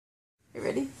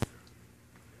Ready?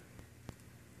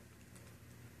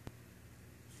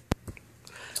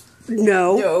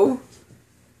 No. No.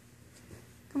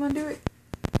 Come on, do it.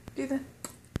 Do the...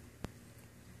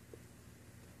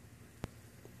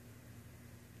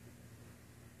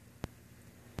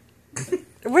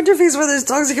 I wonder if he's one of those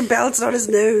dogs that can balance it on his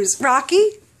nose. Rocky?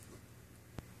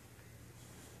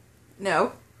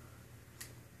 No.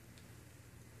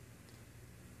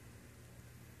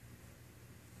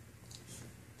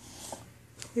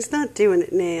 He's not doing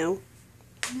it now.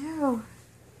 No.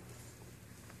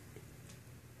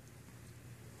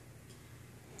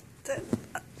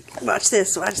 Watch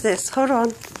this, watch this. Hold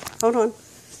on. Hold on.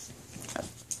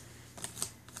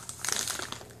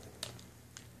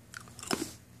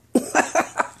 He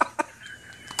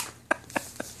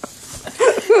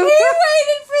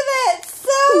waited for that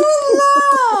so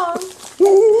long.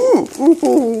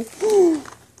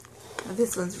 Oh,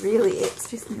 this one's really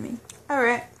interesting to me.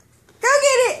 Alright. Go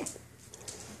get it!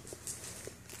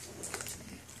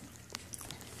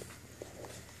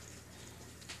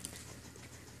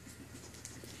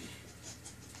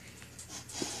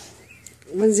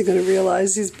 When's he going to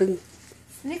realize he's been...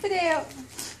 Sniff it out.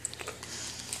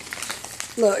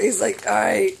 Look, he's like,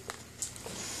 alright.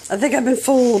 I think I've been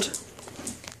fooled.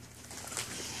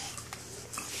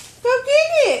 Go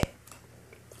get it!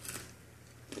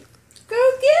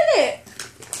 Go get it!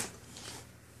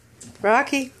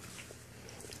 Rocky.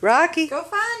 Rocky. Go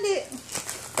find it.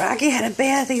 Rocky had a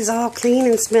bath. He's all clean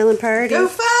and smelling pretty. Go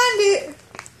find it.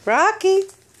 Rocky.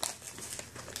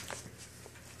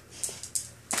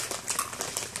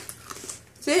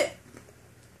 Sit.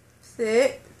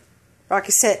 Sit.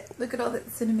 Rocky, sit. Look at all that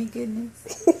cinnamon goodness.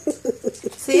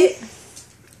 Sit.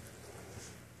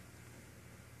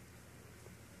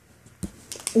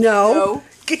 No. No.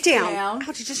 Get down. Down.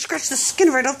 Ouch, you just scratched the skin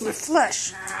right off my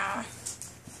flesh.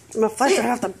 My flesh right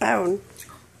off the bone.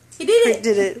 He did I it.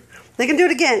 did it. They can do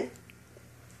it again.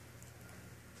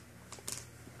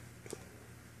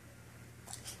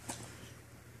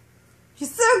 You're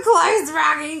so close,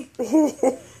 Rocky.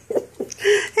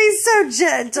 He's so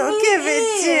gentle. He Give it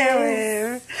to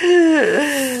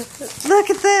him. Look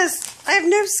at this. I have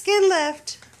no skin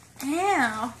left.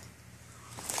 Ow.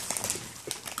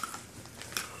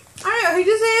 I know, he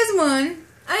just has one.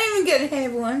 I didn't even get to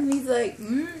have one. He's like,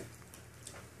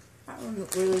 That one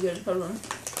looks really good. Hold on.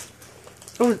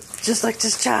 Oh, just like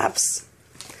his chops.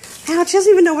 Ouch, he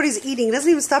doesn't even know what he's eating. He doesn't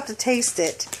even stop to taste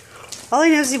it. All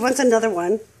he knows is he wants another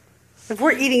one. If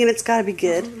we're eating it, it's got to be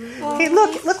good. Hey,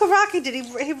 look what Rocky did.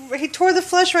 He tore the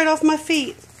flesh right off my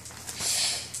feet.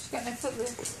 She's got no foot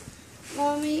there.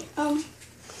 Mommy,